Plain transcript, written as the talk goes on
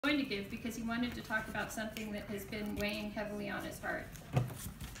Going to give because he wanted to talk about something that has been weighing heavily on his heart.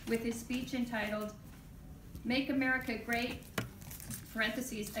 With his speech entitled, Make America Great,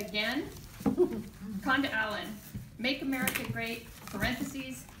 parentheses, again, Kanda Allen, Make America Great,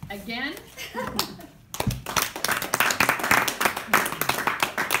 parentheses, again.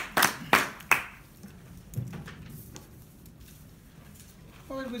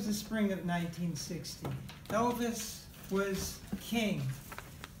 Well, it was the spring of 1960. Elvis was king.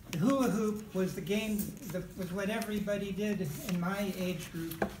 The hula hoop was the game, was what everybody did in my age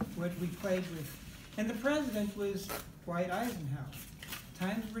group, what we played with. And the president was Dwight Eisenhower.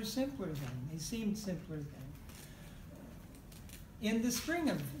 Times were simpler then. They seemed simpler then. In the spring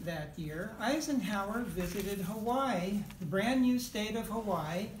of that year, Eisenhower visited Hawaii, the brand new state of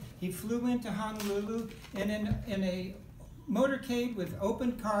Hawaii. He flew into Honolulu in a motorcade with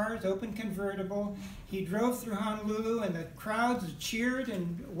open cars, open convertible. He drove through Honolulu and the crowds cheered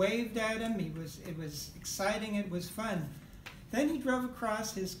and waved at him. It was exciting, it was fun. Then he drove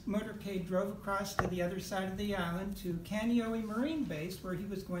across, his motorcade drove across to the other side of the island to Kaneohe Marine Base, where he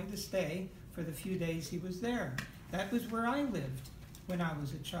was going to stay for the few days he was there. That was where I lived when I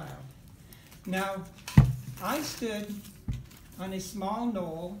was a child. Now, I stood on a small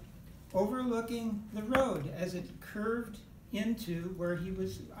knoll overlooking the road as it curved into where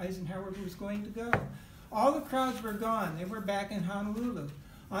Eisenhower was going to go. All the crowds were gone. They were back in Honolulu.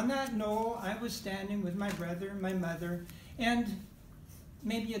 On that knoll, I was standing with my brother, my mother, and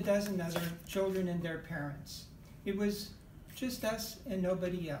maybe a dozen other children and their parents. It was just us and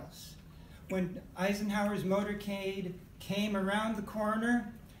nobody else. When Eisenhower's motorcade came around the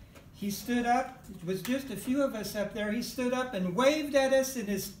corner, he stood up. It was just a few of us up there. He stood up and waved at us in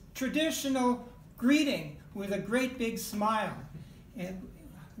his traditional greeting with a great big smile, and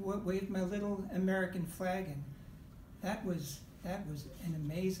waved my little American flag. And that was an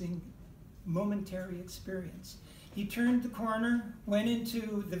amazing momentary experience. He turned the corner, went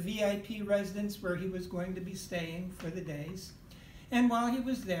into the VIP residence where he was going to be staying for the days, and while he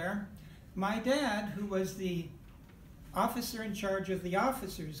was there, my dad, who was the officer in charge of the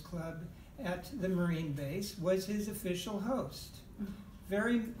Officers Club at the Marine Base, was his official host.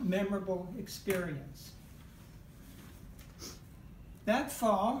 Very memorable experience. That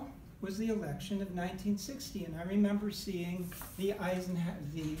fall was the election of 1960, and I remember seeing the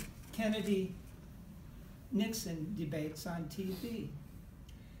Kennedy-Nixon debates on TV.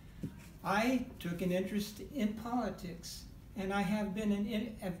 I took an interest in politics, and I have been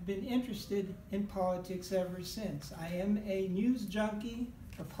interested in politics ever since. I am a news junkie,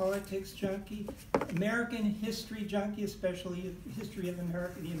 a politics junkie, American history junkie, especially history of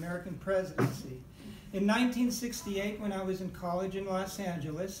America, the American presidency. In 1968, when I was in college in Los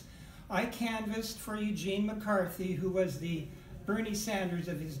Angeles, I canvassed for Eugene McCarthy, who was the Bernie Sanders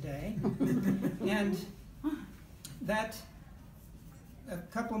of his day. And that, a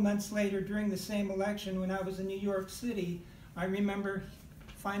couple of months later, during the same election, when I was in New York City, I remember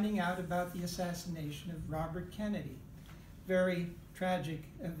finding out about the assassination of Robert Kennedy. Very tragic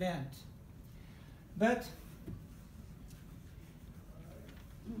event. But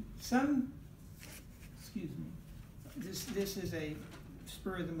excuse me, this is a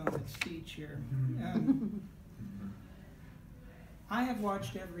spur-of-the-moment speech here. I have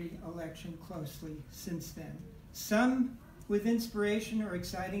watched every election closely since then. Some with inspiration or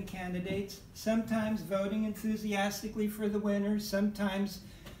exciting candidates, sometimes voting enthusiastically for the winners, sometimes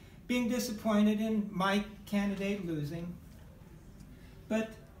being disappointed in my candidate losing.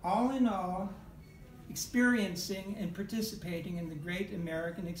 But all in all, experiencing and participating in the great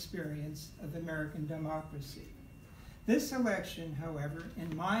American experience of American democracy. This election, however,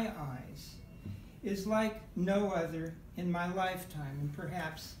 in my eyes, is like no other in my lifetime, and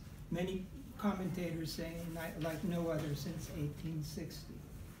perhaps many commentators saying like no other since 1860.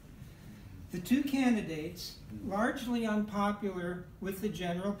 The two candidates, largely unpopular with the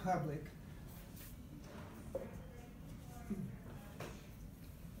general public,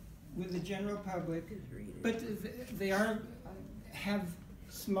 but they have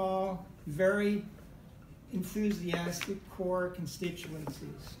small, very enthusiastic core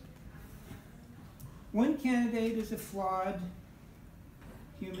constituencies. One candidate is a flawed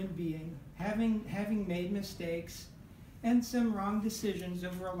human being, having made mistakes and some wrong decisions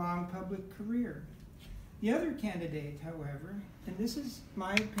over a long public career. The other candidate, however, and this is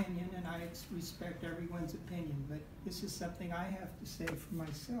my opinion, and I respect everyone's opinion, but this is something I have to say for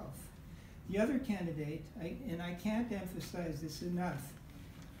myself. The other candidate, and I can't emphasize this enough,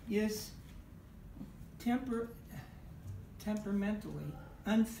 is temperamentally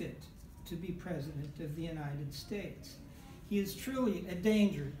unfit to be President of the United States. he is truly a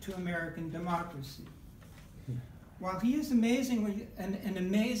danger to American democracy. While he is an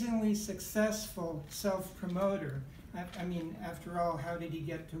amazingly successful self-promoter, I mean, after all, how did he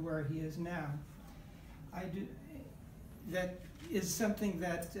get to where he is now? That is something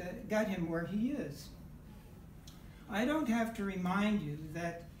that got him where he is. I don't have to remind you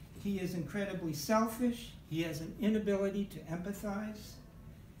that he is incredibly selfish. He has an inability to empathize.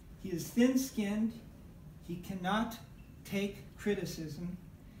 He is thin-skinned. He cannot take criticism.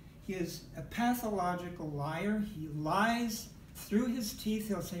 He is a pathological liar. He lies through his teeth.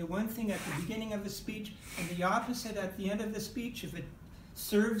 He'll say one thing at the beginning of a speech and the opposite at the end of the speech if it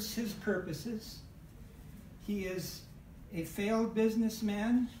serves his purposes. He is a failed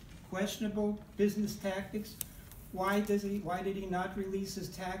businessman, questionable business tactics. Why did he not release his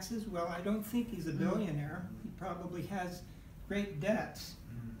taxes? Well, I don't think he's a billionaire. He probably has great debts.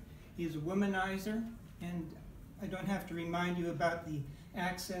 He's a womanizer, and I don't have to remind you about the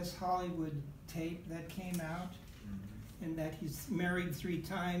Access Hollywood tape that came out, and that he's married 3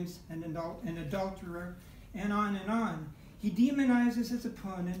 times, and an adulterer, and on and on. He demonizes his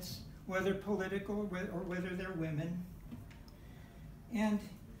opponents, whether political or whether they're women. And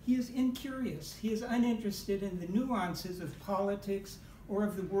he is incurious. He is uninterested in the nuances of politics or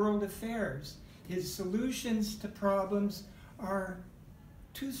of the world affairs. His solutions to problems are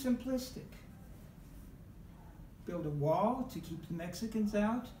too simplistic. Build a wall to keep the Mexicans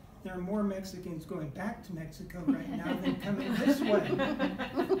out. There are more Mexicans going back to Mexico right now than coming this way.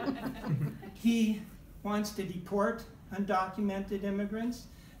 He wants to deport undocumented immigrants.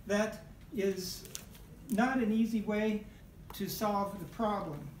 That is not an easy way to solve the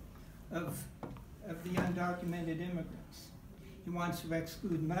problem of the undocumented immigrants. He wants to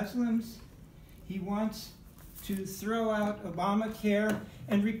exclude Muslims. He wants to throw out Obamacare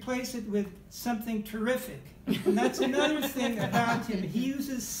and replace it with something terrific. And that's another thing about him. He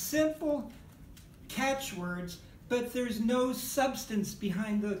uses simple catchwords, but there's no substance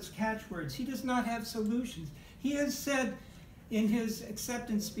behind those catchwords. He does not have solutions. He has said in his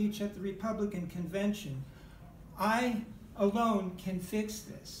acceptance speech at the Republican convention, "I alone can fix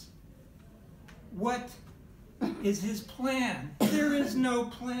this." What is his plan? There is no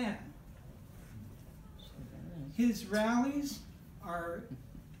plan. His rallies are,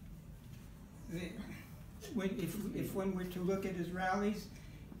 if one were to look at his rallies,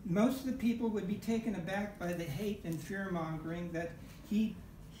 most of the people would be taken aback by the hate and fear-mongering that he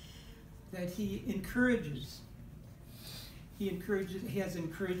encourages. He has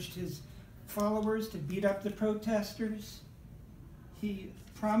encouraged his followers to beat up the protesters. He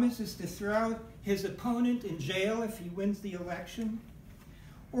promises to throw out his opponent in jail if he wins the election.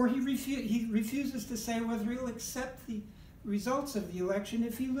 Or he refuses to say whether he'll accept the results of the election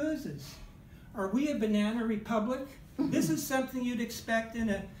if he loses. Are we a banana republic? This is something you'd expect in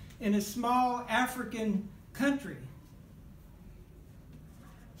a small African country.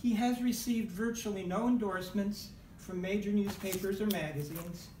 He has received virtually no endorsements from major newspapers or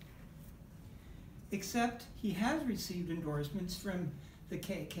magazines, except he has received endorsements from the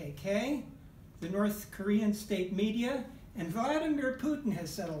KKK, the North Korean state media, and Vladimir Putin has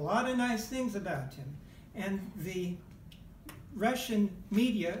said a lot of nice things about him. And the Russian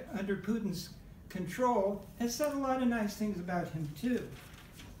media, under Putin's control, has said a lot of nice things about him too.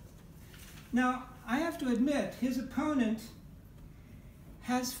 Now, I have to admit, his opponent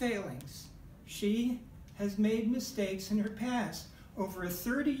has failings. She has made mistakes in her past. Over a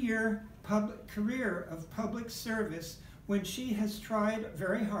 30-year career of public service, when she has tried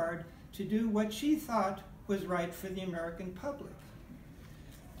very hard to do what she thought was right for the American public.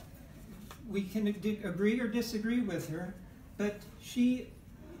 We can agree or disagree with her, but she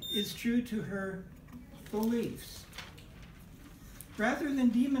is true to her beliefs. Rather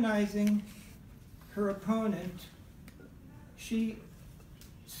than demonizing her opponent,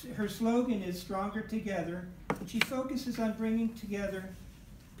 her slogan is "Stronger Together," and she focuses on bringing together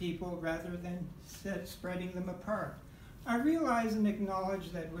people rather than spreading them apart. I realize and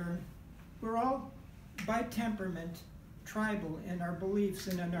acknowledge that we're all, by temperament, tribal in our beliefs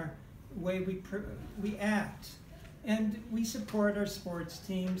and in our way we act. And we support our sports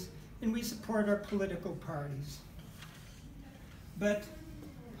teams, and we support our political parties. But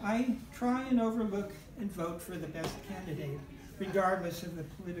I try and overlook and vote for the best candidate, regardless of the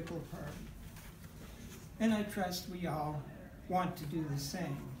political party. And I trust we all want to do the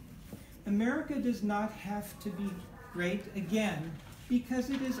same. America does not have to be great again, because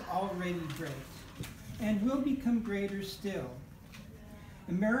it is already great, and will become greater still.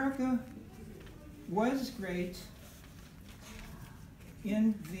 America was great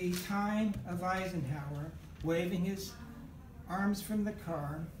in the time of Eisenhower, waving his arms from the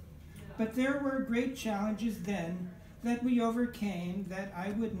car. But there were great challenges then that we overcame that I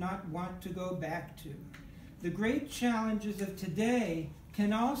would not want to go back to. The great challenges of today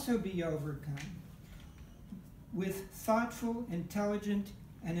can also be overcome with thoughtful, intelligent,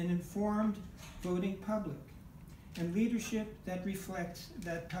 and an informed voting public, and leadership that reflects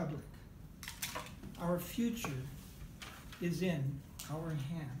that public. Our future is in our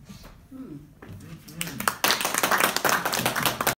hands.